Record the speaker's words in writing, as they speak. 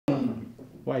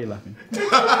Why are you laughing?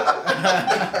 It's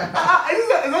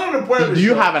not the point. Do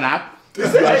you have an app? Do you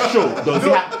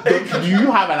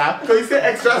have an app? So you say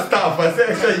extra stuff. I say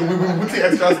extra. We put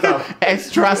extra stuff.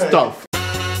 Extra stuff.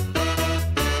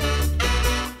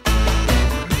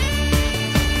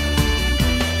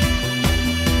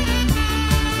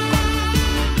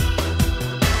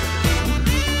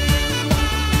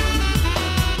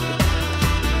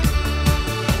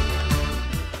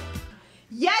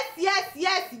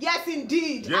 Yes,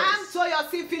 indeed. Yes. I'm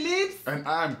Fayose Phillips. And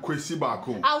I'm Kwesi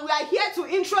Bako. And we are here to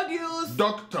introduce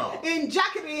Dr.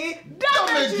 Injackery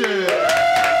Damages.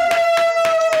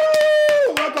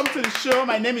 Welcome to the show.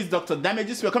 My name is Dr.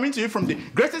 Damages. We're coming to you from the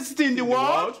greatest city in the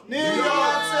world, New York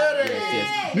City.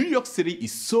 Yes. New York City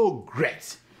is so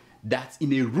great that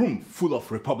in a room full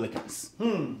of Republicans,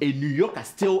 a New Yorker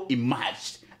still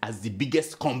emerged as the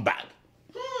biggest comeback.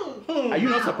 Are you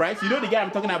not surprised? You know the guy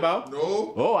I'm talking about?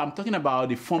 No. Oh, I'm talking about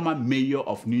the former mayor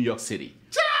of New York City,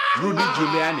 Rudy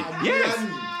Giuliani. Yes,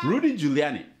 Rudy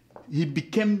Giuliani. He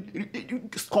became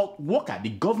Scott Walker, the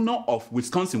governor of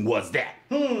Wisconsin, was there,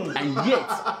 and yet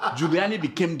Giuliani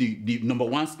became the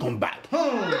 #1 scumbag.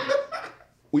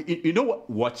 You know what?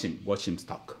 Watch him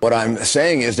talk. What I'm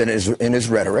saying is that in his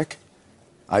rhetoric,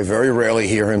 I very rarely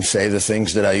hear him say the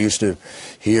things that I used to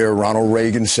hear Ronald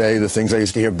Reagan say, the things I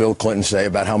used to hear Bill Clinton say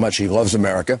about how much he loves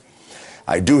America.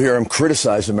 I do hear him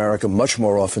criticize America much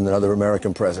more often than other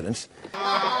American presidents.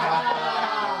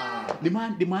 The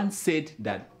man said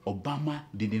that Obama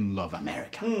didn't love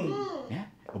America. Yeah?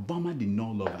 Obama did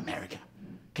not love America.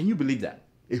 Can you believe that?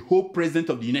 A whole president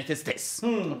of the United States.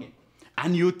 Okay.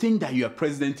 And you think that your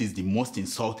president is the most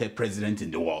insulted president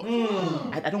in the world.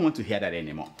 I don't want to hear that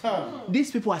anymore.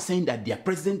 These people are saying that their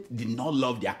president did not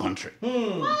love their country.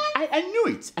 I knew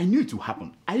it. I knew it would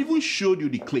happen. I even showed you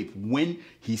the clip when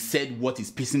he said what is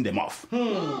pissing them off.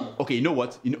 Okay, you know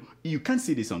what? You can't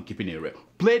see this on Keeping It Real.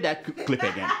 Play that clip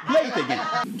again. Play it again.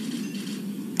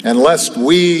 And lest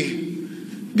we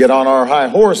get on our high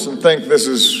horse and think this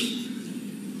is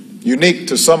unique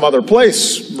to some other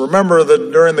place, remember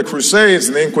that during the Crusades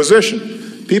and the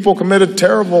Inquisition, people committed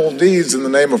terrible deeds in the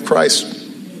name of Christ.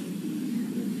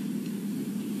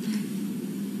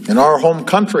 In our home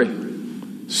country,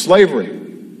 slavery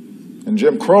and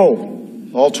Jim Crow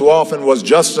all too often was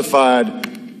justified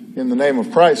in the name of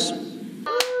Christ.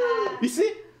 You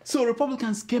see? So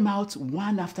Republicans came out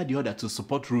one after the other to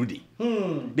support Rudy.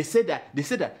 They said that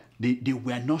they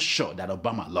were not sure that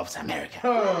Obama loves America.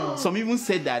 Some even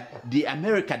said that the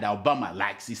America that Obama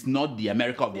likes is not the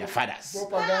America of their fathers.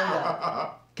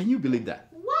 Propaganda. Can you believe that?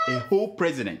 What? A whole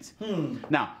president.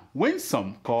 Now, when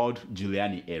some called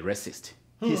Giuliani a racist,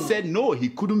 he said no, he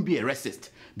couldn't be a racist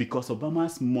because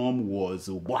Obama's mom was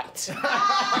white.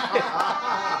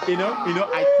 You know,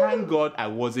 I thank God I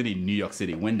wasn't in New York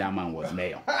City when that man was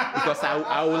mayor because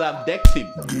I would have decked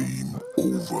him. Game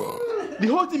over. The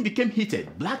whole thing became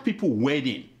heated. Black people weighed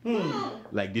in,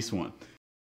 like this one.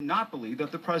 Not believe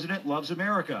that the president loves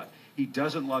America. He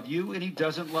doesn't love you and he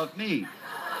doesn't love me.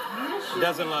 He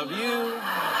doesn't love you. He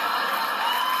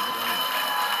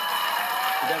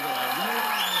doesn't love you.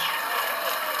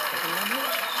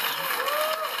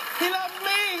 He loved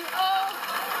me.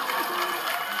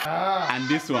 Oh. And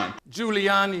this one.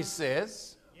 Giuliani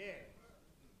says,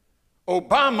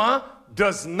 Obama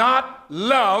does not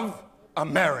love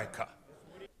America.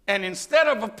 And instead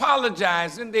of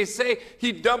apologizing, they say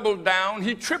he doubled down,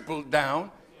 he tripled down.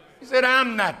 He said,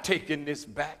 I'm not taking this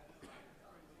back.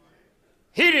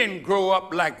 He didn't grow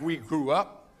up like we grew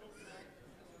up.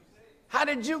 How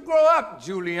did you grow up,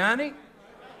 Giuliani?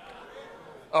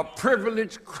 A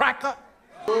privileged cracker?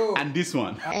 And this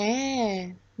one.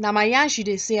 Now my yarn should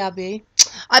they say, I beg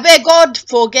God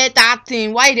forget that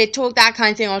thing. Why they talk that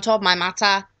kind of thing on top of my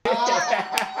matter?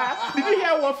 Did you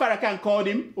hear what Farrakhan called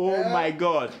him? Oh my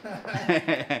God.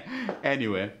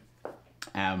 Anyway,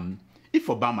 if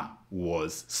Obama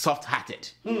was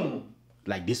soft-hearted,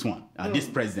 like this one, this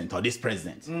president or this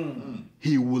president,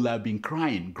 he would have been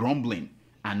crying, grumbling,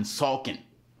 and sulking.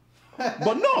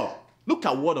 But no, look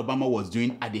at what Obama was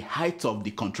doing at the height of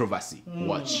the controversy.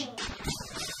 Watch.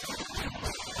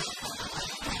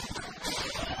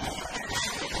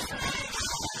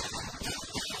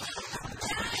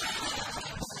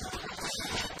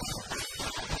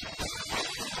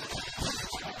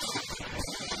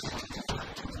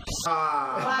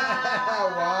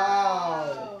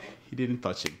 Wow. He didn't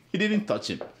touch him. He didn't touch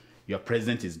him. Your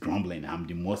president is grumbling. I'm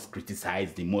the most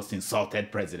criticized, the most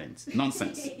insulted president.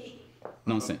 Nonsense.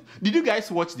 Nonsense. Did you guys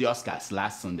watch the Oscars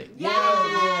last Sunday?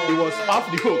 Yeah. It was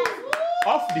off the hook.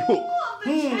 Off the Hook.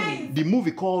 The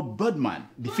movie called Birdman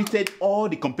defeated all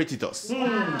the competitors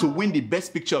to win the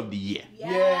Best Picture of the year.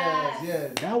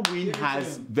 Yes. That win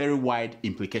has very wide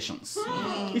implications.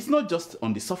 It's not just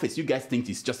on the surface. You guys think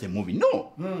it's just a movie.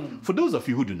 No. For those of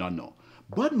you who do not know,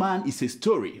 Birdman is a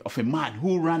story of a man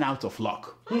who ran out of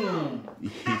luck.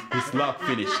 His luck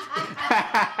finished.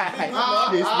 His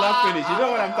luck finished. You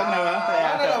know what I'm talking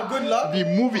about? Good luck. The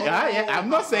movie, I'm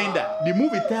not saying that. The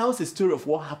movie tells a story of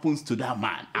what happens to that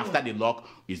man after the luck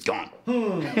is gone.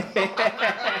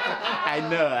 I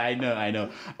know.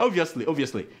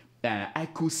 Obviously. I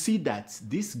could see that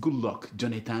this Goodluck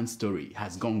Jonathan story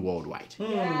has gone worldwide.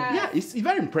 Yeah, it's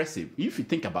very impressive if you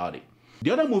think about it. The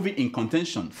other movie in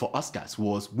contention for Oscars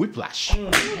was Whiplash.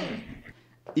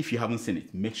 If you haven't seen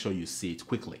it, make sure you see it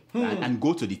quickly and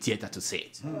go to the theater to see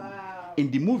it. Wow.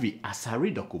 In the movie,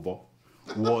 Asari Dokubo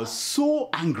was so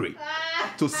angry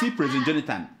to see President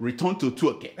Jonathan return to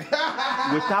Turkey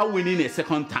without winning a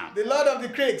second term. The Lord of the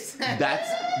Critics.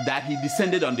 that he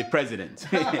descended on the president.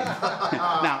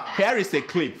 Now, here is a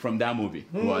clip from that movie.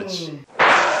 Watch.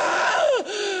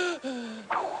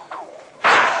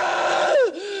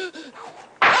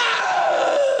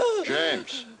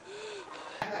 James.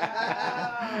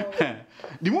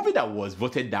 The movie that was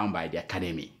voted down by the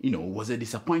Academy, was a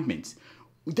disappointment.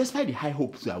 Despite the high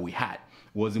hopes that we had,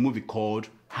 was a movie called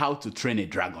How to Train a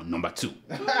Dragon, #2.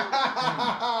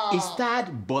 It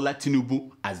starred Bola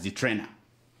Tinubu as the trainer.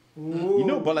 Ooh. You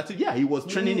know Bola Tinubu? Yeah, he was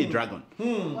training a dragon.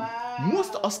 Wow.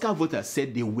 Most Oscar voters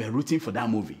said they were rooting for that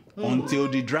movie until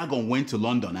the dragon went to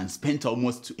London and spent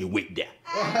almost a week there.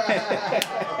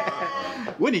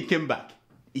 When he came back,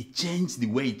 it changed the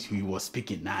way he was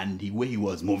speaking and the way he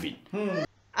was moving.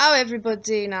 How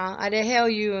everybody now? I dey hail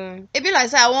you. It be like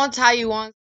say I won't tell you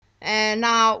once. And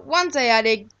now one day I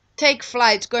dey take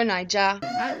flight go Niger.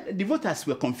 The voters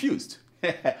were confused.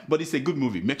 But it's a good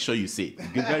movie. Make sure you see it.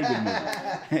 Very good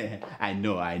movie. I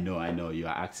know. You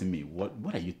are asking me,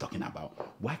 what are you talking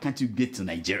about? Why can't you get to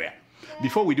Nigeria?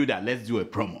 Before we do that, let's do a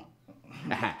promo.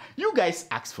 You guys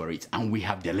asked for it and we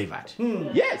have delivered.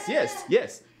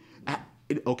 Yes.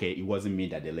 Okay, it wasn't me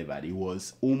that delivered. It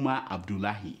was Umar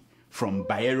Abdullahi from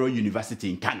Bayero University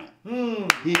in Kano.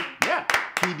 He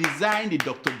designed the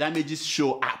Dr. Damage's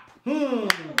Show app.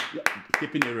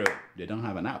 Keeping it real, they don't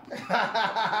have an app.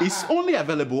 It's only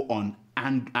available on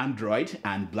Android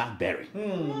and BlackBerry,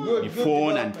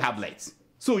 phone and tablets.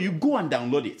 So you go and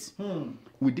download it.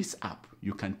 With this app,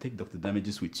 you can take Dr.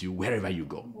 Damages with you wherever you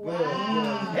go.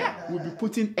 We'll be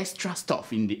putting extra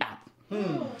stuff in the app.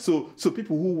 So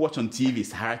people who watch on TV,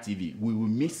 Sahara TV, we will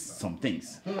miss some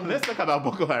things. Let's talk about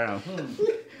Boko Haram.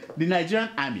 The Nigerian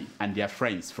army and their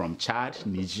friends from Chad,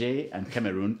 Niger, and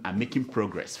Cameroon are making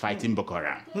progress fighting Boko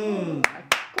Haram.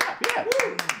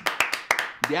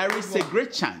 There is a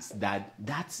great chance that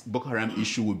Boko Haram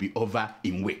issue will be over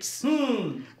in weeks.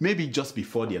 Maybe just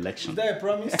before the election. Is that a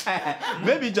promise?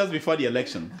 Maybe just before the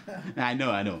election. I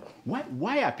know.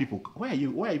 Why are people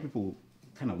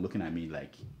kind of looking at me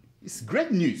like it's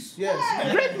great news?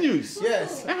 Yes. Great news.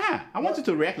 Yes. I want you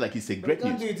to react like it's a great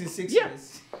news. Don't do it in 6 Yeah.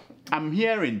 years. I'm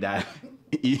hearing that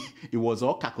it was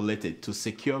all calculated to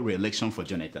secure re-election for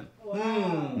Jonathan.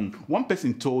 Wow. One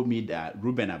person told me that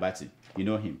Ruben Abati, you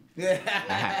know him?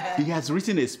 Yeah. He has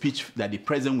written a speech that the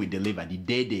president will deliver the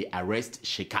day they arrest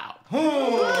Shekau.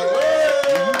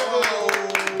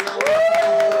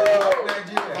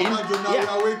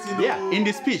 In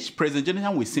the speech, President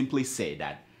Jonathan will simply say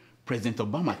that President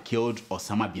Obama killed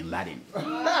Osama bin Laden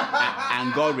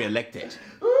and got re-elected.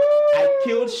 I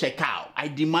killed Shekau. I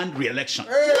demand re-election.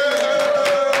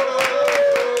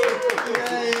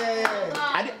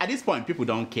 At this point, people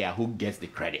don't care who gets the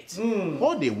credit.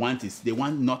 All they want is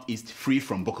Northeast free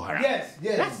from Boko Haram. Yes.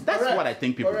 That's what I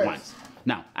think people want.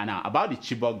 Now about the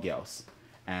Chibok girls,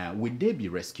 will they be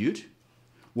rescued?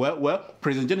 Well,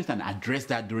 President Jonathan addressed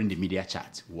that during the media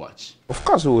chat. Watch. Of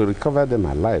course, we will recover them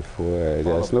alive.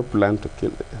 There's no plan to kill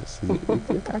them.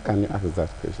 How can you ask that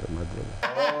question, my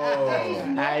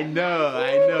brother? I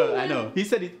know. He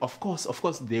said it. Of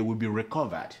course, they will be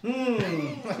recovered.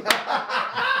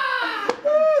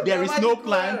 There is no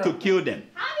plan to kill them.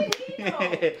 How did he know?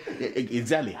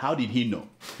 Exactly. How did he know?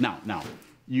 Now.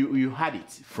 You heard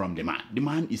it from the man. The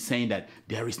man is saying that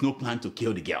there is no plan to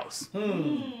kill the girls.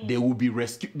 They will be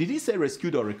rescued. Did he say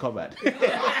rescued or recovered?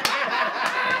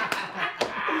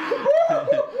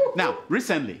 Now,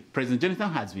 recently, President Jonathan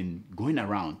has been going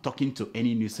around talking to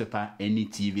any newspaper, any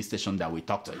TV station that will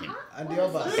talk to him. And the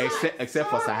others. Except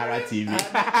for Sahara TV.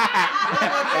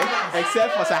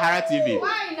 Except for Sahara TV.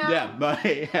 Why not? Yeah, but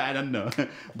I don't know.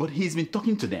 But he's been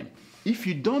talking to them. If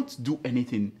you don't do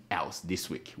anything else this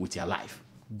week with your life,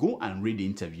 Go and read the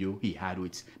interview he had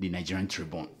with the Nigerian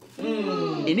Tribune.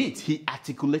 In it, he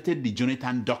articulated the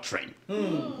Jonathan doctrine.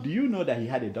 Do you know that he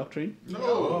had a doctrine?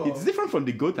 No. It's different from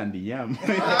the goat and the yam.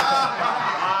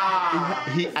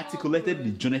 He articulated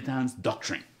the Jonathan's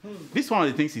doctrine. This is one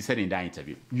of the things he said in that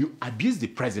interview. You abuse the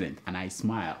president, and I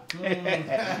smile.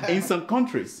 In some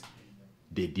countries,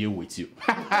 they deal with you.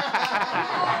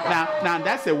 now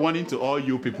that's a warning to all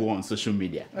you people on social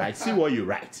media. I see what you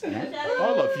write.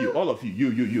 All of you,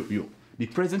 you. The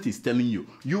president is telling you,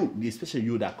 especially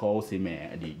you that calls him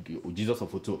the Jesus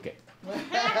of Otoke.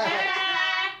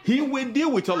 He will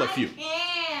deal with all of you.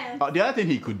 The other thing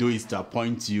he could do is to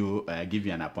appoint you, give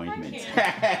you an appointment.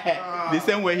 The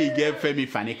same way he gave Femi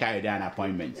Fanika an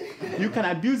appointment. You can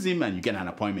abuse him and you get an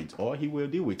appointment, or he will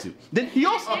deal with you. Then he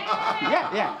also,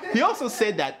 he also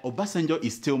said that Obasanjo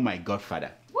is still my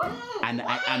godfather, and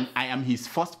I am his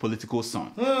first political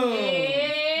son.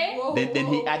 Then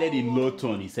he added in low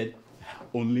tone, he said,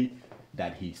 only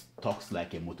that he talks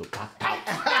like a motopark tout.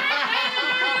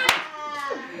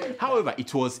 However,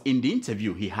 it was in the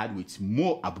interview he had with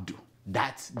Mo Abdu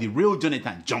that the real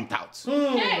Jonathan jumped out.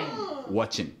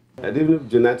 Watching. And even if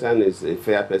Jonathan is a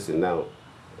fair person now,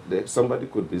 somebody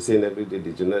could be saying every day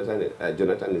that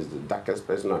Jonathan is the darkest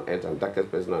person on earth and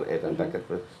darkest person on earth and darkest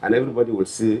person, and everybody will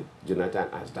see Jonathan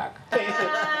as dark.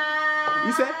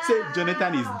 You say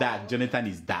Jonathan is dark, Jonathan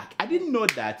is dark. I didn't know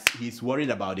that he's worried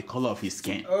about the color of his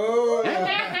skin.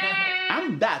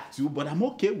 I'm dark too, but I'm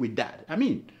okay with that. I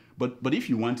mean, but if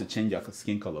you want to change your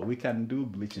skin color, we can do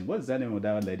bleaching. What's the name of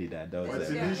that lady that does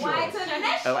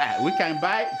that? We can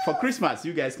buy for Christmas.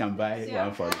 You guys can buy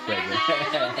one for the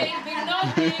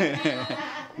present.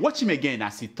 Watch him again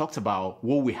as he talks about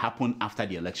what will happen after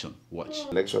the election. Watch.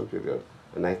 Election period.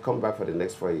 And I come back for the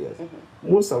next 4 years.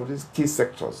 Most of these key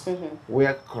sectors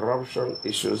where corruption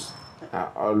issues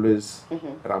are always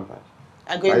rampant.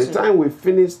 By the time we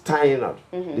finish tying up,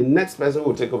 the next person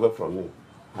will take over from me.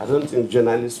 I don't think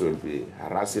journalists will be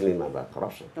harassing him about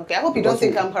corruption. Okay, I hope you don't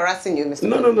think I'm harassing you, Mr.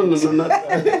 No, not.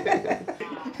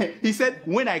 He said,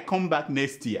 when I come back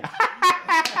next year.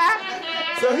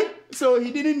 So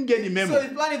he didn't get the memo. So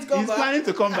he's planning to come back? He's planning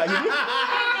to come back.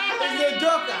 He's a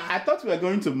joker. I thought we were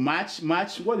going to March,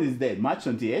 what is that? March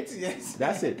 28th? Yes.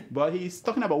 That's it. But he's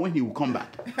talking about when he will come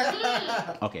back.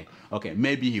 Okay.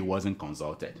 Maybe he wasn't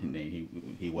consulted.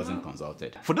 He wasn't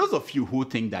consulted. For those of you who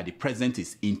think that the president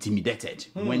is intimidated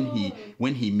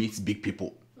when he meets big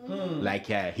people, like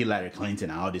Hillary Clinton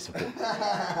and all these people,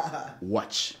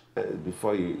 watch.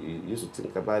 Before you used to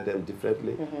think about them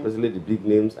differently, especially the big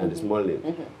names and the small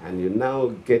names. And you now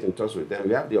get in touch with them.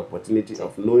 You have the opportunity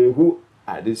of knowing who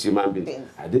are these human beings.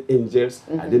 Are they angels?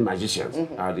 Are they magicians?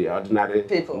 Are they ordinary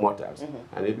mortals?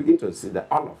 And you begin to see that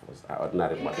all of us are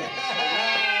ordinary mortals.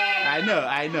 I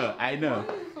know.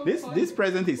 This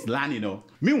president is learning,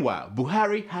 Meanwhile,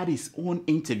 Buhari had his own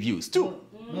interviews too.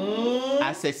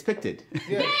 As expected.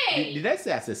 Did I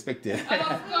say as expected?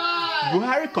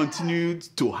 Buhari continued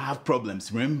to have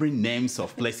problems remembering names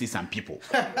of places and people.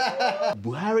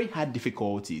 Buhari had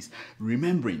difficulties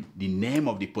remembering the name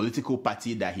of the political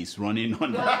party that he's running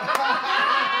on.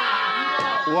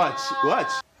 Watch.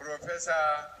 Professor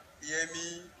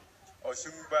Yemi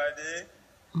Osunbade.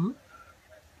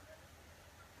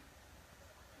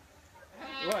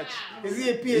 Watch. Is he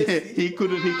a PhD? He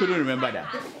couldn't remember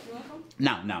that.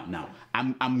 Now,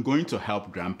 I'm going to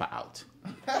help Grandpa out.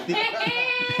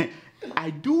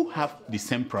 I do have the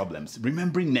same problems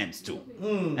remembering names too.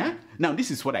 Now,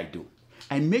 this is what I do.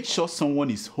 I make sure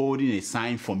someone is holding a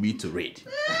sign for me to read.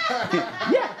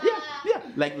 Yeah.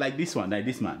 Like this one, like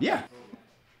this man. Yeah.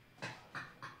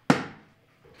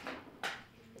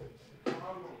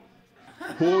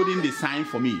 Holding the sign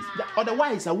for me.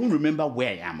 Otherwise, I won't remember where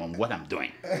I am and what I'm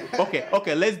doing.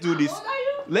 Okay, let's do this.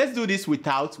 Let's do this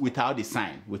without the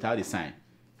sign.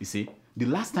 You see, the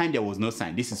last time there was no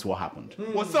sign, this is what happened.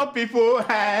 What's up, people?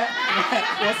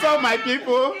 What's up, my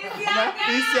people?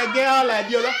 It's your girl,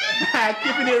 Adiola.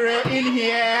 Keeping it real in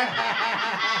here.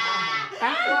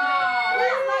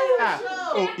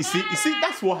 You see,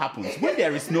 that's what happens. When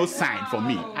there is no sign for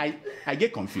me, I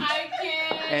get confused.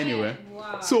 Anyway,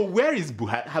 so where is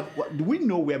Buhari? Do we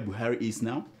know where Buhari is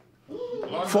now?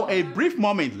 For a brief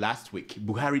moment last week,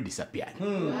 Buhari disappeared.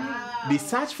 The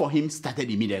search for him started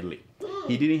immediately.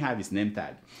 He didn't have his name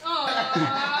tag.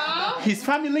 His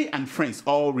family and friends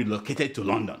all relocated to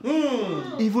London.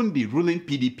 Even the ruling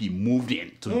PDP moved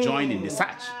in to join in the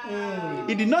search.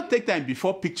 It did not take time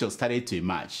before pictures started to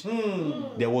emerge.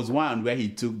 There was one where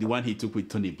the one he took with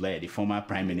Tony Blair, the former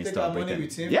Prime Minister of Britain.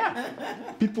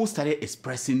 Yeah. People started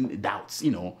expressing doubts,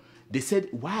 They said,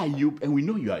 why are you, and we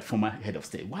know you are a former head of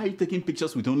state, why are you taking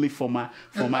pictures with only former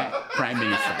prime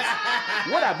ministers?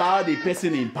 What about the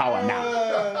person in power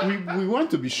now? We want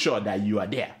to be sure that you are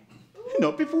there. You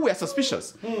know, people were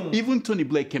suspicious. Even Tony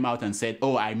Blair came out and said,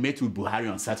 oh, I met with Buhari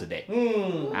on Saturday.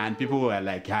 And people were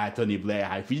like, Tony Blair,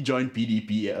 have you joined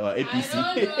PDP or APC?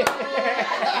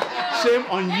 Shame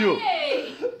on you.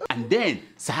 And then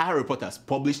Sahara Reporters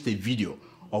published a video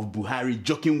of Buhari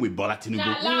joking with Bola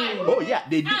Tinubu. Oh yeah,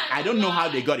 they did. I don't know how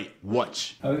they got it.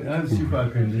 Watch. How's Super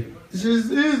Kendi? He's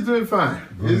doing fine.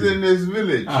 He's in his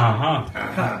village.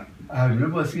 I've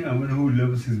never seen a man who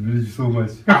loves his village so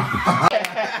much.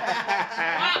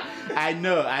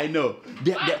 I know.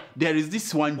 There is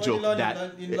this one joke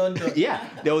in London. Yeah,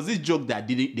 there was this joke that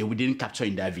we didn't capture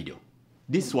in that video.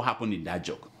 This is what happened in that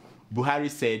joke. Buhari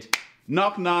said,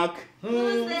 knock knock.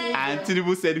 Who's there? And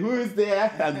Tinubu said, who is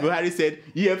there? And Buhari said,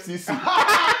 EFCC.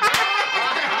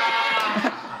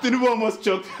 Tinubu almost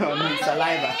choked on his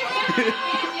saliva.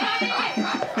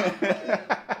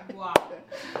 Wow.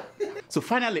 So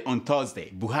finally on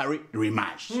Thursday, Buhari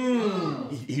reemerged.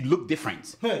 He looked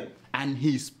different. And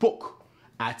he spoke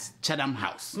at Chatham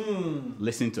House.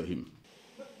 Listen to him.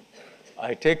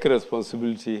 I take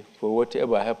responsibility for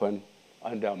whatever happened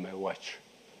under my watch.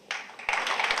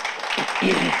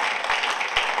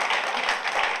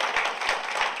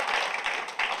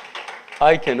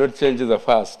 I cannot change the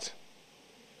past,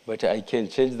 but I can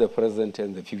change the present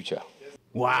and the future.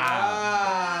 Wow.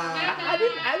 I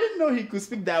didn't know he could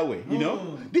speak that way, you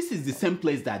know? This is the same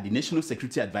place that the National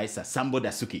Security Advisor, Sambo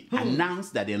Dasuki,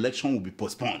 announced that the election will be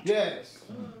postponed. Yes.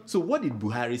 So what did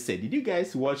Buhari say? Did you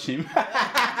guys watch him?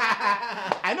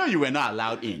 I know you were not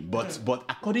allowed in, but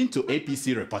according to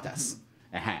APC reporters,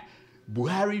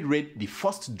 Buhari read the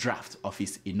first draft of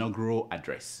his inaugural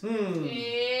address.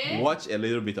 Watch a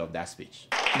little bit of that speech.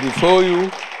 Before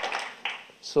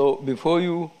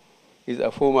you is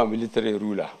a former military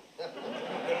ruler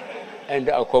and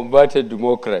a converted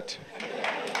Democrat.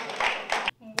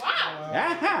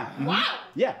 Wow.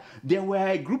 Yeah, there were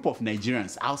a group of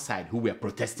Nigerians outside who were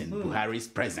protesting Buhari's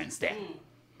presence there.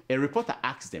 A reporter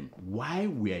asked them, why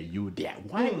were you there?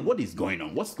 What is going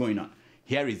on? What's going on?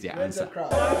 Here is their answer.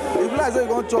 If like say you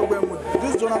don't talk when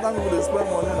this Jonathan will spend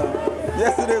money now.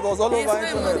 Yesterday it was all over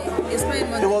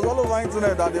internet. It was all over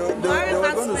internet that they were going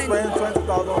to spend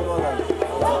 $20,000.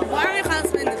 Buhari can't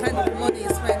spend the kind of money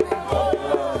he's spending.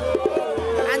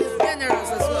 And it's generous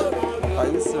as well. Are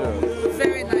you serious?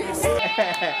 Very nice.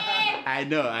 I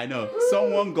know.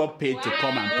 Someone got paid to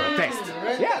come and protest.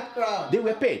 Yeah, they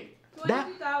were paid.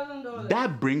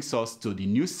 That brings us to the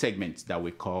new segment that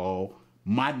we call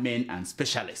Madmen and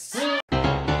Specialists.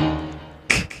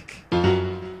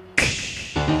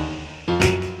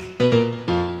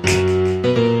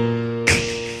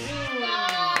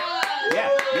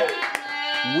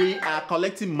 We are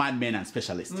collecting madmen and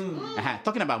specialists.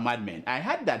 Talking about madmen, I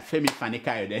heard that Femi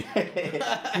Fani-Kayode,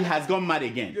 he has gone mad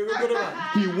again.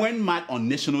 He went mad on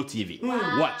national TV.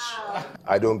 Watch.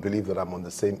 I don't believe that I'm on the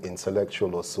same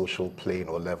intellectual or social plane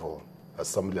or level as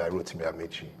somebody like Rotimi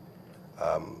Amechi.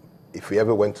 If he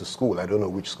ever went to school, I don't know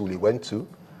which school he went to.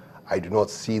 I do not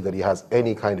see that he has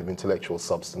any kind of intellectual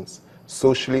substance.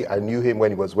 Socially, I knew him when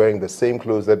he was wearing the same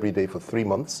clothes every day for 3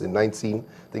 months in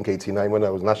 1989 when I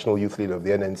was National Youth Leader of the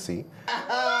NNC.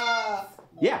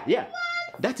 Yeah.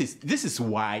 This is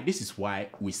why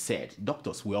we said,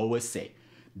 doctors, we always say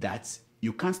that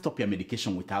you can't stop your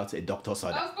medication without a doctor's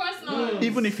order. Of course not.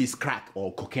 Even if it's crack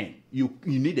or cocaine, you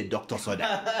need a doctor's order.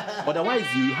 Otherwise,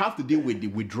 you have to deal with the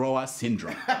withdrawal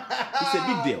syndrome.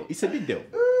 It's a big deal.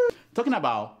 Talking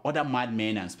about other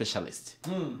madmen and specialists,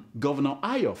 Governor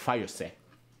Ayo Fayose,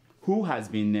 who has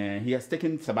been, he has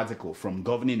taken sabbatical from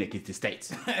governing Ekiti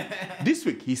State. This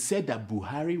week, he said that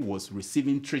Buhari was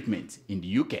receiving treatment in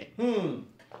the UK.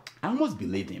 I almost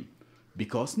believed him,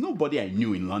 because nobody I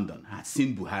knew in London had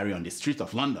seen Buhari on the street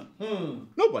of London.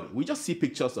 Nobody. We just see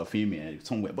pictures of him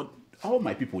somewhere, but all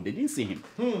my people, they didn't see him.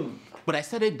 But I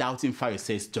started doubting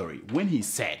Fayose's story when he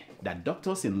said that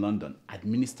doctors in London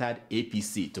administered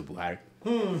APC to Buhari.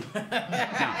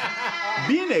 Now,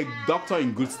 being a doctor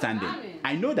in good standing,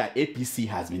 I know that APC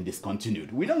has been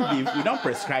discontinued. We don't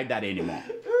prescribe that anymore.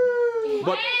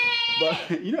 But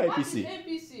you know APC?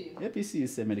 APC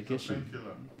is a medication.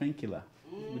 Painkiller.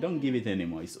 We don't give it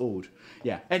anymore. It's old.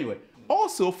 Yeah. Anyway,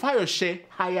 also Fayose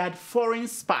hired foreign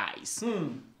spies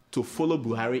to follow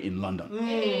Buhari in London.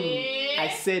 I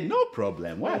said, no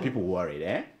problem. Why are people worried,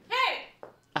 eh?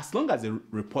 As long as the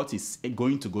report is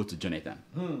going to go to Jonathan.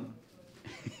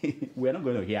 we're not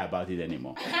going to hear about it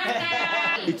anymore.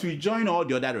 It will join all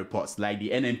the other reports, like the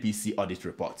NNPC audit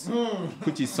reports,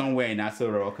 which is somewhere in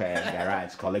Aso Rock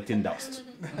garage collecting dust.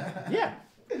 Yeah.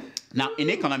 Now, in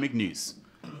economic news,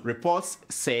 reports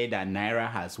say that Naira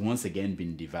has once again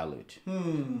been devalued.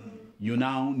 You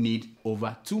now need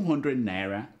over 200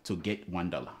 Naira to get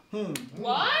 $1.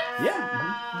 What?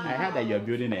 Yeah. I heard that you're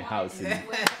building a house in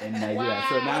Nigeria. Wow.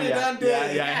 So now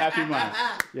you're a happy man.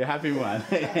 You're a happy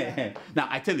man. Now,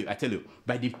 I tell you,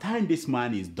 by the time this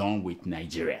man is done with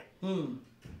Nigeria,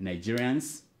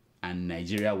 Nigerians and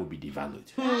Nigeria will be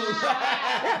devalued.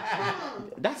 Yeah.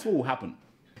 That's what will happen.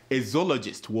 A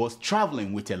zoologist was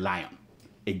traveling with a lion,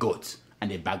 a goat,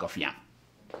 and a bag of yam.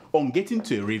 On getting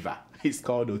to a river, it's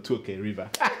called Otuoke River,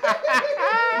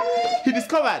 he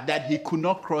discovered that he could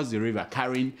not cross the river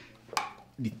carrying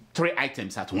the 3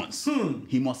 items at once.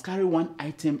 He must carry 1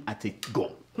 item at a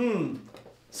go.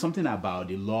 Something about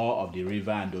the law of the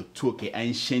river and the Otuoke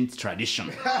ancient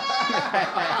tradition.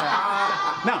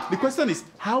 Now, the question is,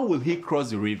 how will he cross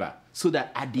the river so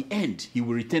that at the end he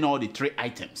will retain all the 3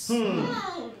 items?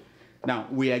 Now,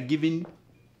 we are giving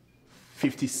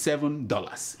 $57.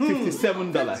 $57.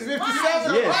 57? Yes.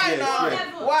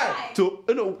 Why?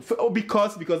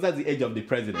 Because that's the age of the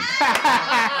president.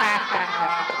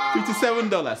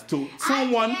 $57 to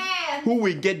someone who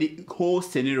will get the whole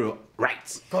scenario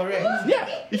right. Correct.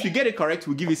 Yeah. If you get it correct,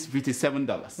 we'll give you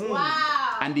 $57.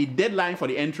 Wow. And the deadline for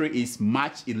the entry is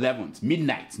March 11th,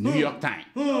 midnight, New York time.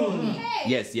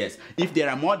 Yes. If there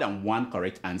are more than 1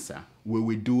 correct answer, we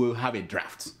will have a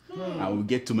draft. And we'll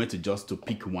get Tomato just to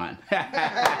pick one.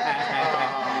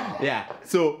 Yeah.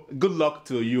 So good luck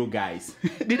to you guys.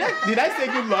 Did I say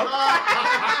good luck?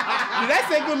 Did I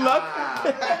say good luck?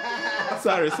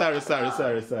 Sorry.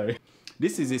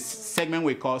 This is a segment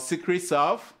we call Secrets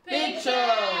of Picture.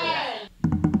 Yeah.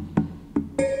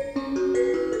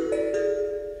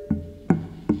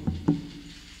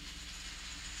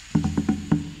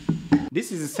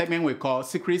 This is a segment we call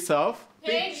Secrets of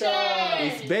Picture.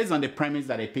 It's based on the premise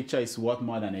that a picture is worth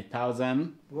more than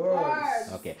 1,000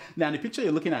 words. Okay. Now, the picture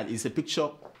you're looking at is a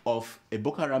picture of a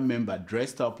Boko Haram member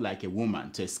dressed up like a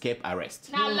woman to escape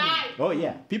arrest. Now lie. Oh,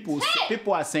 yeah. People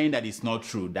are saying that it's not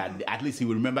true, that at least he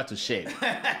will remember to shave.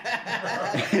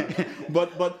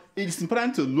 But it's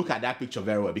important to look at that picture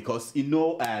very well because,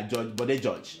 Bode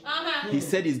George, he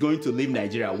said he's going to leave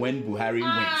Nigeria when Buhari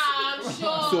wins.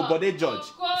 Sure. So, Bode George,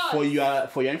 for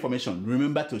your information,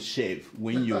 remember to shave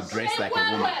when you dress like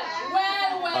a woman.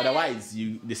 Well. Otherwise,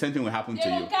 the same thing will happen to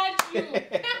you. Catch you.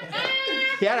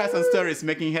 Here are some stories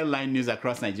making headline news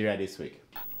across Nigeria this week.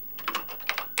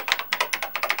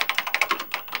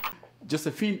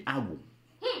 Josephine Agu,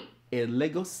 a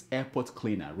Lagos airport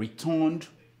cleaner, returned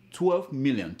 12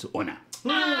 million to owner.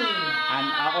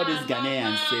 And all these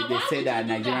Ghanaians say that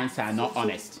Nigerians are not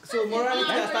honest. So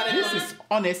morality has started. This is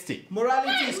honesty.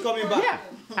 Morality is coming back.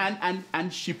 Yeah.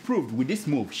 And she proved with this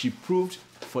move,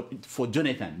 for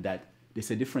Jonathan that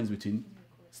there's a difference between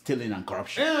stealing and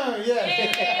corruption. Can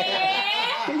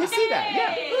you see that?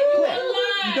 Yeah. Clear.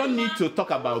 You don't need to talk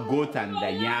about goat and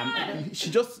the yam. She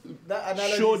just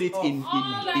showed it in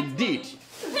deed.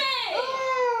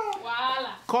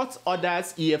 Court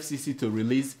orders EFCC to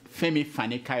release Femi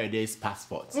Fani Kayode's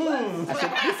passport. I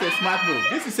said,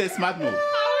 this is a smart move.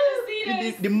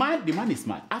 The man is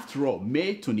smart. After all,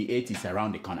 May 28th is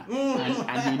around the corner.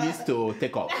 And he needs to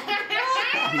take off.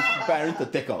 He's preparing to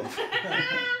take off.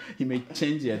 He may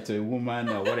change it to a woman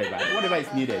or whatever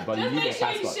is needed, but you need a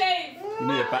passport. You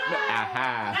need a passport.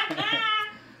 Aha.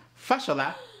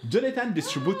 Fashola, Jonathan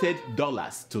distributed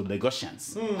dollars to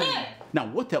Lagosians. Now,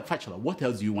 what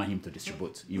else do you want him to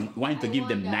distribute? You want him to give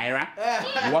them Naira?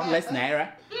 You want less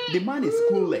Naira? The man is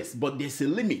clueless, but there's a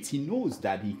limit. He knows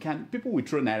that people will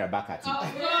throw Naira back at him.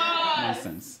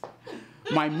 Nonsense.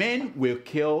 My men will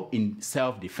kill in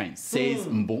self-defense, says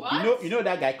Mbo. You know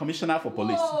that guy, commissioner for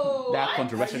police, that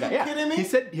controversial guy. Yeah, he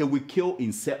said he will kill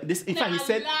in self. In fact,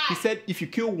 he said if you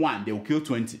kill 1, they will kill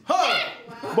 20.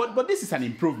 But this is an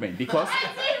improvement because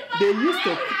they used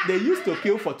to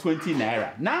kill for 20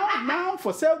 Naira. Now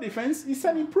for self-defense, it's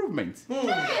an improvement.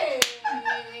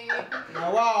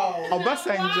 Wow.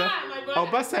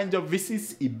 Obasanjo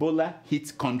visits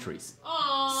Ebola-hit countries.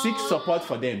 Seek support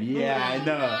for them. Yeah, I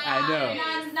know.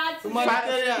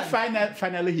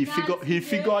 Finally, he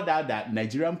figured out that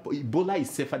Ebola is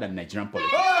safer than Nigerian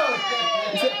politics.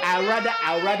 He said,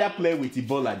 "I'd rather play with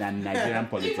Ebola than Nigerian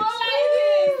politics."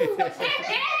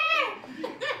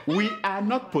 We are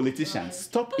not politicians.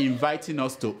 Stop inviting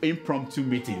us to impromptu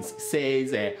meetings,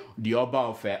 says the Oba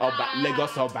of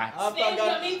Lagos Oba.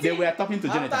 They were talking to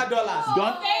Jonathan.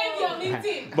 Don't save your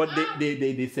meeting. But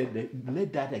they said,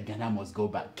 let that Ghana must go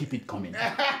back. Keep it coming.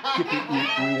 Keep it,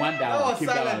 we want that one. Keep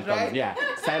that one coming. Right? Yeah,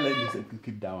 silent.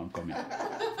 Keep that one coming.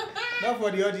 Not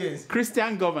for the audience.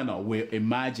 Christian governor will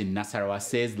emerge in Nasarawa,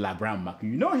 says Labram Maku.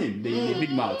 You know him, the big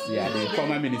mouth, yeah, the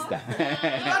former minister.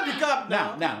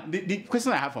 Now, the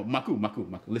question I have for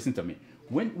Maku, listen to me.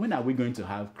 When are we going to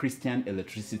have Christian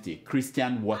electricity,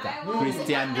 Christian water,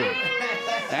 Christian road?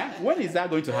 When is that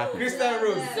going to happen? Christian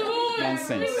road.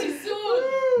 Nonsense.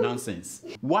 Nonsense.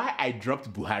 Why I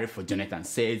dropped Buhari for Jonathan,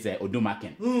 says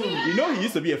Odumaken. You know he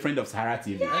used to be a friend of Sahara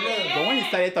TV. But when he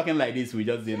started talking like this, we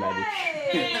just did like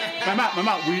this.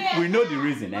 Mama, we know the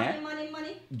reason,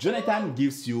 Money. Jonathan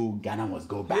gives you Ghana must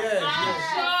go back. Yes.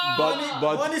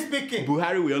 But money speaking.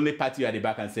 Buhari will only pat you at the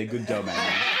back and say, good job, man.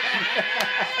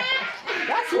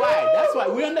 That's why.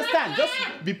 We understand. Just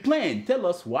be plain. Tell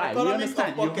us why. Economic we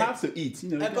understand. You have to eat.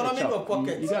 Economic of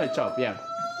pocket. You gotta chop, yeah.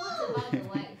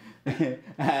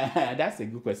 That's a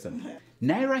good question.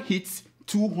 Naira hits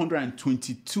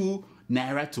 222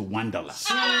 Naira to $1.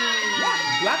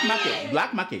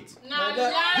 Black market.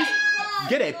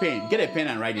 Get a pen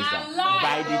and write this down.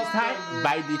 By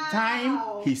the time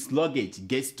his luggage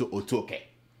gets to Otoke,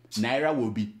 Naira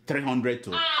will be 300 to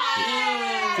 $1.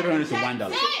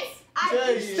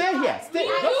 Stay here.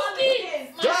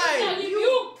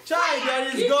 Chai, there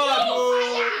is God.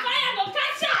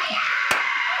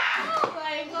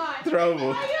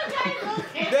 Trouble.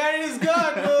 There is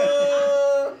God.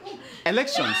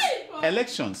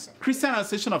 Elections. Christian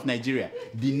Association of Nigeria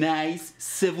denies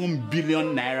 7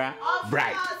 billion Naira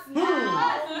bribe.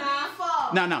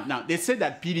 Now, they say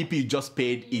that PDP just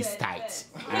paid its tithes.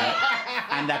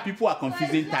 And that people are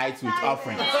confusing tithes with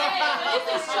offerings.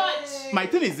 My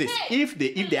thing is this, if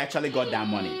they actually got that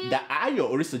money, the Ayo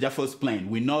Orisojafo's plane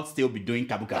will not still be doing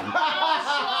Kabuka.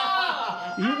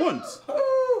 He won't.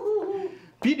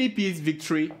 PDP's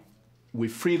victory will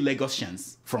free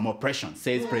Lagosians from oppression,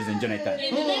 says President Jonathan.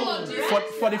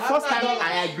 For the first time,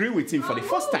 I agree with him for the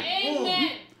first time.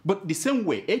 But the same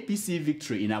way, APC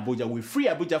victory in Abuja will free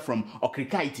Abuja from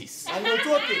okrikaitis. And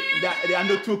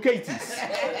otuokitis.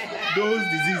 Those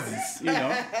diseases, you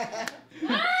know.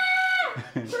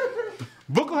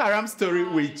 Boko Haram story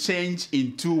will change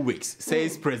in 2 weeks,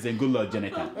 says President Goodluck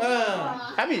Jonathan.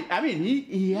 I mean,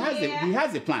 he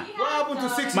has a plan. What happened to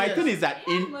 6 years? My thing is that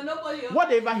in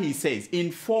whatever he says,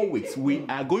 in 4 weeks, we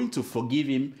are going to forgive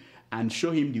him and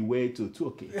show him the way to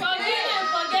okay. Forgive and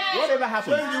forget. Whatever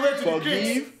happens, Show him the way to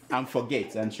forgive and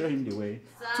forget, and show him the way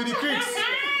to the creeks.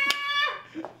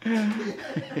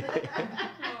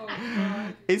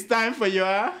 It's time for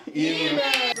your email.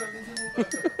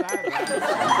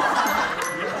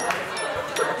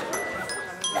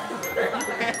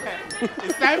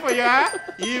 It's time for your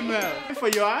email.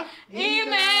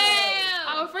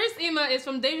 Our first email is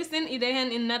from Davison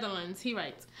Idehen in Netherlands. He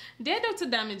writes, Dear Dr.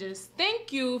 Damages,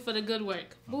 thank you for the good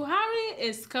work. Buhari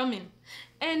is coming,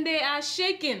 and they are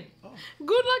shaking.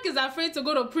 Goodluck is afraid to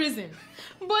go to prison,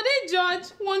 but the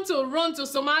judge wants to run to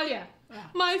Somalia.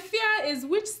 My fear is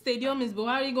which stadium is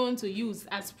Buhari going to use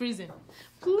as prison?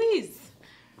 Please,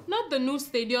 not the new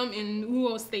stadium in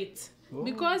Uo State,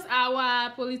 because our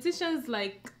politicians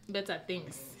like better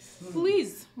things.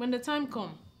 Please, when the time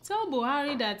comes, tell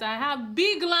Buhari that I have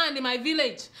big land in my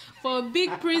village for a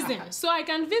big prison, so I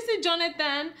can visit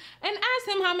Jonathan and ask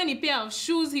him how many pair of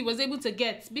shoes he was able to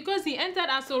get because he entered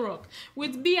Aso Rock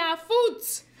with bare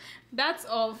foot. That's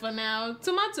all for now.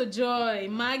 Tomato Joy,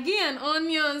 Maggie and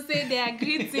Onion say they are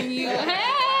greeting you.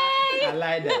 Hey! I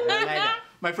like that.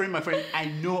 My friend, I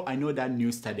know that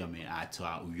new stadium at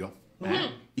Uyo.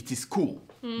 It is cool.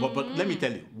 But let me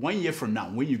tell you, 1 year from now,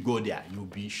 when you go there, you'll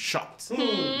be shocked.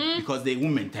 Because they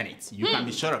won't maintain it. You can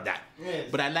be sure of that. Yes.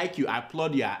 But I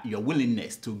applaud your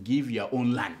willingness to give your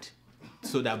own land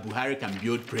so that Buhari can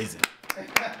build prison.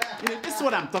 This is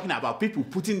what I'm talking about. People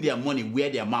putting their money where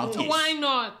their mouth is. Why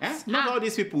not? Not all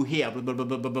these people here.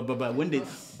 When they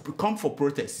come for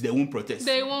protests, they won't protest.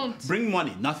 They won't. Bring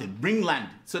money, nothing. Bring land,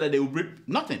 so that they will bring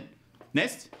nothing.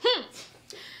 Next.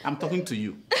 I'm talking to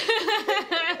you.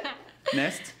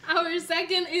 Next. Our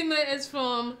second email is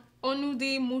from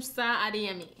Onude Musa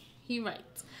Adeyemi. He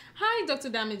writes, Hi, Dr.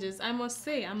 Damages. I must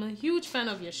say, I'm a huge fan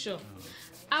of your show.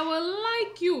 I would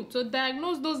like you to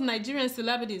diagnose those Nigerian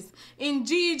celebrities in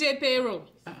GEJ payroll.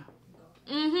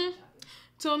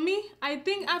 To me, I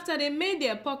think after they made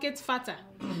their pockets fatter,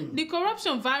 the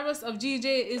corruption virus of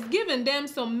GJ is giving them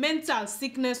some mental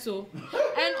sickness. So,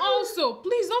 and also,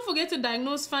 please don't forget to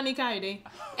diagnose Fanny Kaide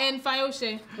and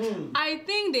Fayose. I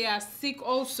think they are sick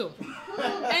also.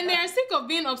 And they are sick of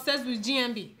being obsessed with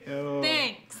GMB. Oh.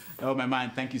 Thanks. Oh, my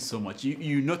man, thank you so much.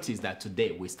 You noticed that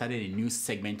today we started a new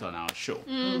segment on our show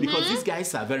because these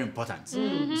guys are very important.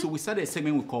 So we started a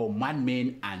segment we call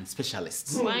Madmen and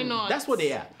Specialists. Why not? That's what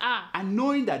they are. And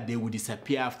knowing that they will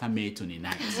disappear after May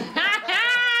 29th,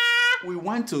 we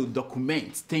want to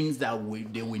document things that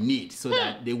they will need so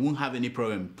that they won't have any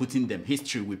problem putting them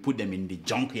history. We put them in the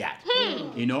junkyard.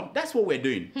 You know, that's what we're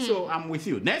doing. So I'm with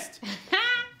you. Next.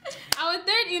 Our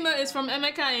third email is from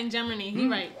Emeka in Germany. He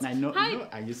writes, I know,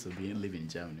 I used to live in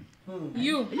Germany.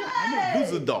 You? Yeah, I know.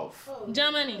 Dusseldorf.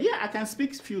 Germany? Yeah, I can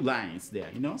speak a few lines there,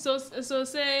 you know? So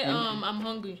say, I'm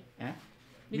hungry. Yeah?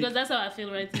 Because that's how I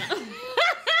feel right now.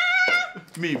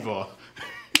 Me, boy.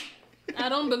 I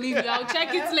don't believe you. I'll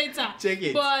check it later. Check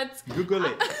it. But Google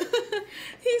it.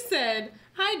 He said,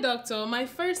 "Hi, doctor. My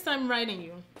first time writing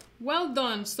you. Well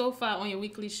done so far on your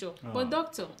weekly show. But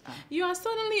doctor, you are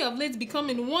suddenly of late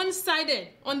becoming one-sided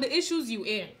on the issues you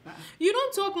air. You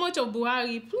don't talk much of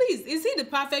Buhari. Please, is he the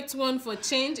perfect one for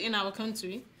change in our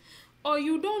country? Or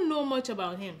you don't know much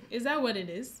about him? Is that what it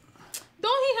is?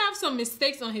 Don't he have some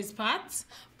mistakes on his part?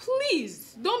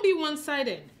 Please, don't be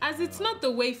one-sided, as it's not the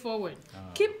way forward.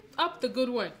 Keep up the good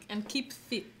work and keep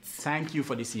fit." Thank you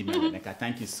for this email, Emeka.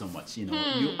 Thank you so much. You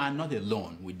know, you are not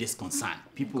alone with this concern.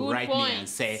 People Good write point, me and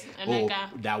say,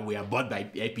 Emeka. that we are bought by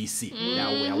APC,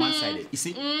 that we are one-sided. You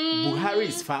see, Buhari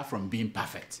is far from being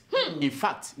perfect. In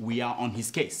fact, we are on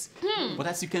his case. But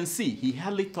as you can see, he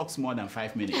hardly talks more than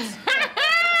 5 minutes.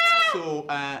 So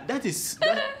that is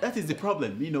the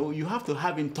problem. You know, you have to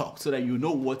have him talk so that you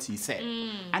know what he said.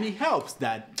 And it helps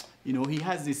that, you know, he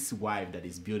has this wife that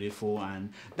is beautiful,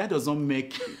 and that doesn't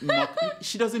make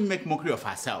she doesn't make mockery of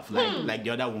herself like the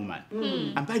other woman.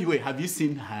 And by the way, have you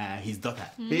seen his daughter?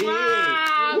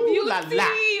 Wow, beauty! La, la.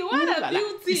 What la, a la.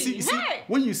 beauty! You see,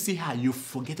 when you see her, you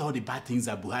forget all the bad things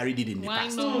that Buhari did in the Why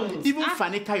past. not? Even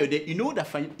Fanny Kayode, you know that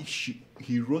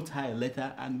he wrote her a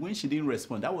letter, and when she didn't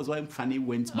respond, that was why Fanny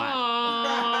went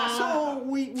mad. So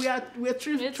we are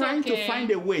trying to find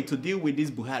a way to deal with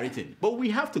this Buhari thing, but we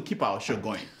have to keep our show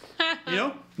going. You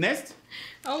know, next.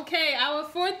 Okay, our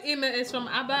fourth email is from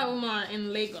Abba Umar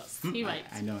in Lagos. He writes,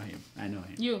 I know him.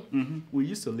 You? We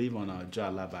used to live on our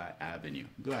Jalaba Avenue.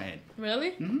 Go ahead.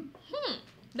 Really?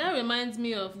 That reminds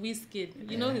me of Wizkid.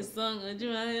 You know his song, that's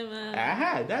you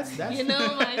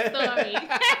know my story.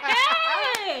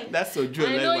 That's so true.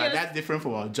 That's different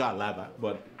from our Jalaba,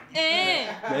 but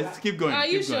let's keep going. Are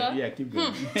you sure? Yeah, keep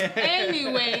going.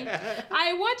 Anyway,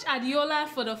 I watched Adiola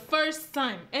for the first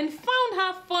time and found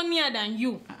her funnier than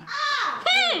you.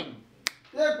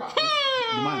 The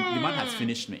man has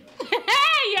finished me.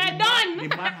 You're done. The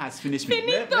man has finished me.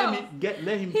 Finito.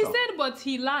 Let him He talk. said, but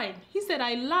he lied. He said,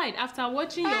 I lied after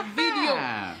watching your video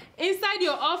inside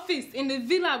your office in the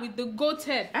villa with the goat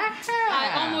head.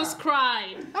 I almost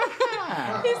cried.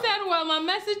 He said, well, my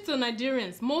message to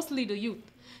Nigerians, mostly the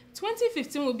youth,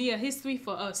 2015 will be a history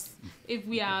for us if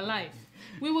we are alive.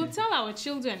 We will tell our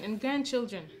children and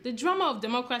grandchildren the drama of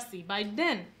democracy by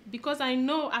then, because I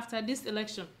know after this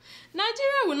election,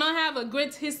 Nigeria will not have a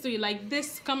great history like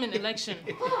this coming election.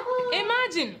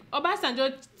 Imagine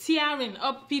Obasanjo tearing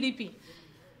up PDP,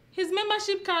 his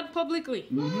membership card publicly.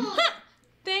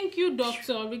 Thank you,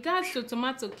 doctor. Regards to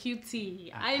Tomato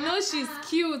Cutie. I know she's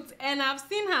cute, and I've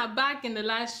seen her back in the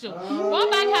last show. What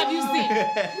back have you seen?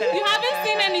 You haven't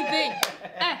seen anything.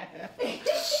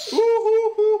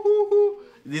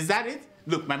 Is that it?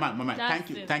 Look, my man, That's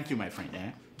thank you, my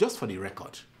friend. Just for the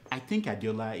record, I think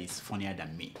Adiola is funnier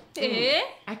than me.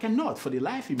 I cannot, for the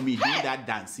life in me, do that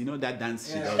dance. You know that dance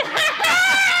she does?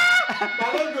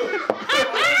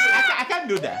 I can't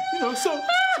do that. You know, so.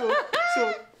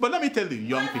 But let me tell you,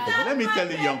 young people.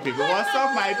 What's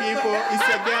up, my people? It's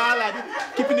a girl and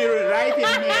keeping it right in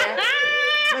here.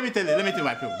 Let me tell you,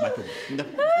 my people.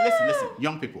 Listen,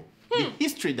 young people. The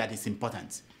history that is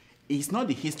important is not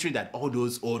the history that all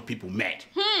those old people made.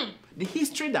 The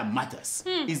history that matters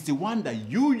is the one that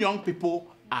you young people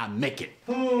are making.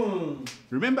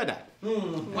 Remember that?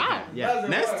 Wow. Yeah.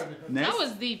 Next. That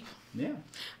was deep. Yeah.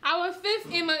 Our fifth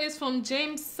email is from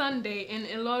James Sunday in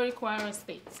Ilori, Kwara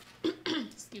State.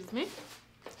 Excuse me.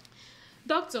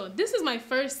 Doctor, this is my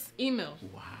first email.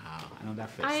 Wow, another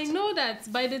first. I know that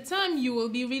by the time you will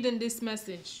be reading this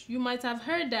message, you might have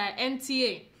heard that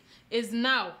NTA, is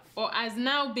now or has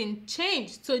now been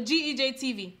changed to GEJ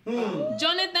TV,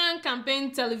 Jonathan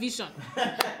Campaign Television.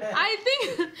 I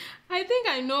think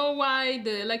I know why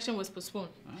the election was postponed.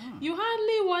 You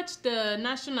hardly watch the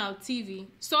national TV.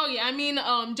 Sorry, I mean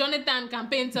Jonathan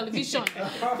Campaign Television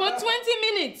for 20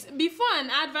 minutes before an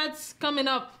advert coming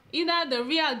up. Either the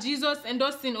real Jesus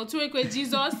endorsing Oturekwe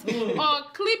Jesus or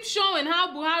clip showing how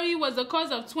Buhari was the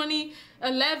cause of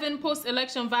 2011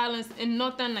 post-election violence in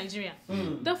northern Nigeria.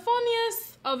 The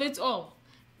funniest of it all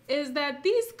is that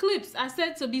these clips are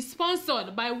said to be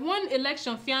sponsored by one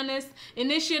election fairness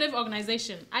initiative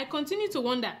organization. I continue to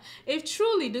wonder if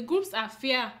truly the groups are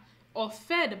fair or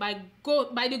fed by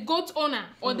the goat owner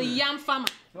or the yam farmer.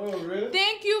 Oh, really?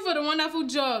 Thank you for the wonderful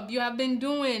job you have been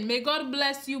doing. May God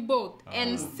bless you both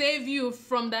and save you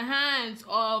from the hands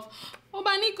of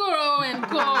Obanikoro and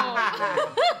God.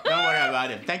 Don't worry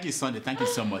about it. Thank you, Sunday. Thank you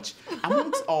so much.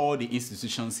 Amongst all the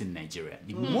institutions in Nigeria,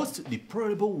 the most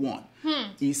deplorable one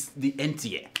is the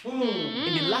NTA.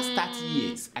 In the last 30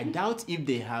 years, I doubt if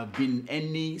there have been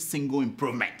any single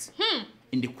improvement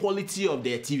in the quality of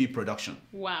their TV production.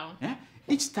 Wow. Yeah?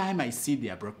 Each time I see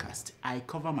their broadcast, I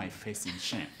cover my face in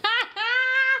shame.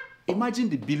 Imagine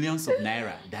the billions of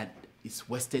naira that is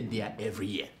wasted there every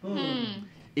year.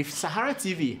 If Sahara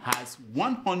TV has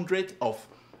 100 of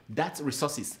that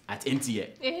resources at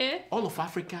NTA, all of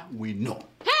Africa will know.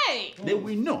 Hey! They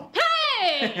will know.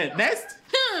 Hey! Next.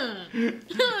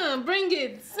 Bring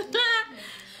it.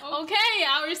 Okay,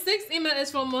 our sixth email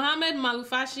is from Mohammed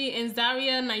Malufashi in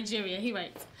Zaria, Nigeria. He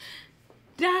writes,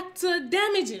 Dr.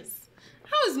 Damages,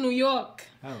 how is New York?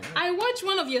 I watched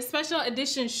one of your special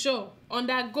edition show on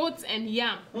that goats and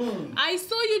yam. I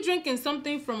saw you drinking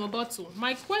something from a bottle.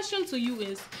 My question to you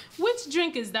is, which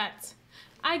drink is that?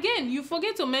 Again, you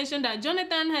forget to mention that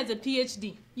Jonathan has a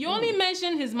PhD. You only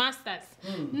mention his master's.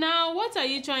 Now, what are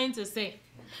you trying to say?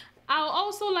 I'll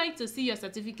also like to see your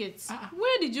certificates.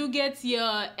 Where did you get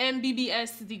your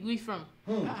MBBS degree from?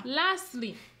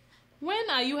 Lastly, when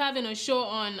are you having a show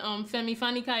on Femi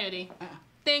Fani Kayode?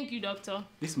 Thank you, doctor.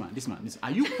 This man.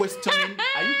 Are you questioning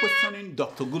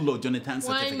Dr. Goodluck Jonathan's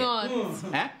certificate? Why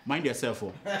not? Mind yourself.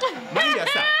 Mind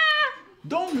yourself.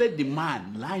 Don't let the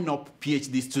man line up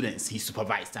PhD students he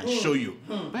supervised and show you.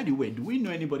 By the way, do we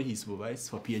know anybody he supervised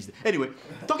for PhD? Anyway,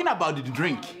 talking about the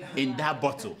drink in that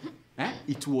bottle.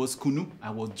 It was kunu.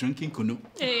 I was drinking kunu.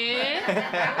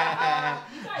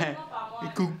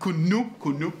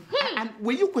 Kunu. And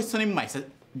were you questioning myself?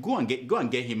 Go and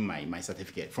get him my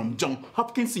certificate from Johns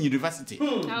Hopkins University.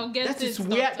 I'll get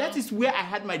that is where I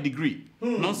had my degree.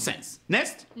 Nonsense.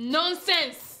 Next.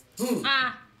 Nonsense.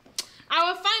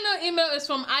 Our final email is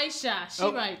from Aisha. She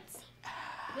writes,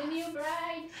 the new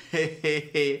bride.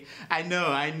 I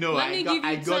know. Let me give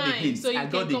you time so you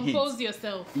can compose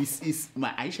yourself.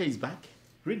 My Aisha is back.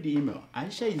 Read the email.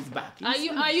 Aisha is back. Are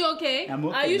you okay? I'm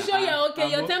okay. Are you sure you're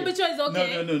okay? Your temperature is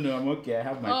okay? No, I'm okay. I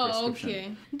have my prescription.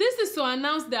 Okay. This is to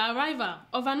announce the arrival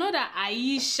of another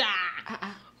Aisha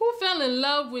who fell in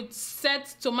love with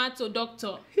Seth Tomato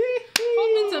Doctor.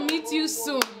 Hoping to meet you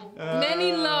soon.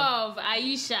 Many love,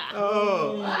 Aisha.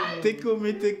 Oh, tickle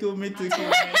me. Tickle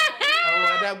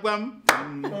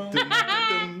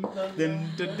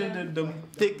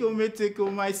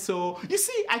my soul. You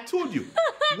see, I told you,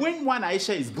 when one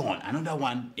Aisha is gone, another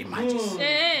one emerges.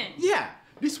 Yeah,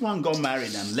 this one got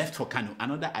married and left for Kano.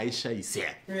 Another Aisha is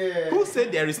here. Who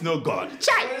said there is no God?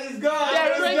 There is God.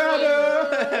 There is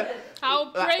God.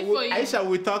 I'll pray for you. Aisha,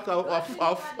 we talk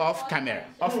off camera.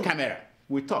 Off camera,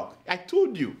 we talk. I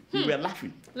told you, we were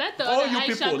laughing. Let the all other you Aisha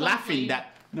people come laughing that.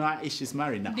 No, Aisha's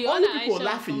married now. All you people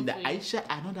laughing that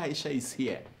another Aisha is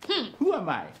here. Who am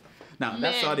I? Now,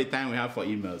 that's all the time we have for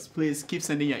emails. Please keep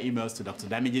sending your emails to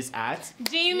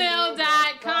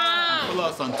drdamages@gmail.com. Follow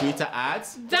us on Twitter at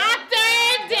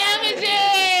Dr.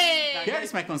 Damages. Here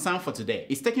is my concern for today.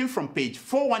 It's taken from page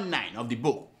 419 of the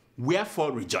book,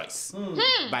 Wherefore Rejoice,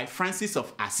 by Francis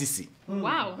of Assisi.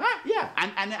 Wow. Yeah,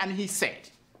 and he said,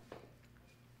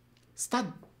 start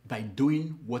by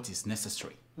doing what is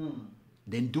necessary.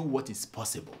 Then do what is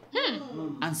possible.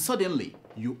 And suddenly,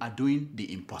 you are doing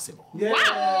the impossible. Yeah.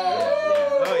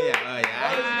 Wow. Oh yeah. I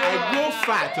go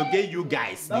far to get you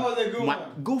guys. That was a good one.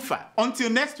 Go far. Until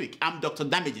next week, I'm Dr.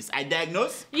 Damages. I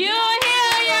diagnose. You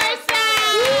heal yourself.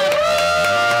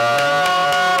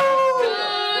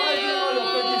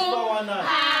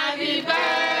 Happy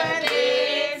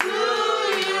birthday to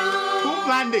you. Who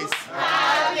planned this?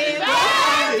 Happy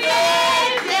birthday.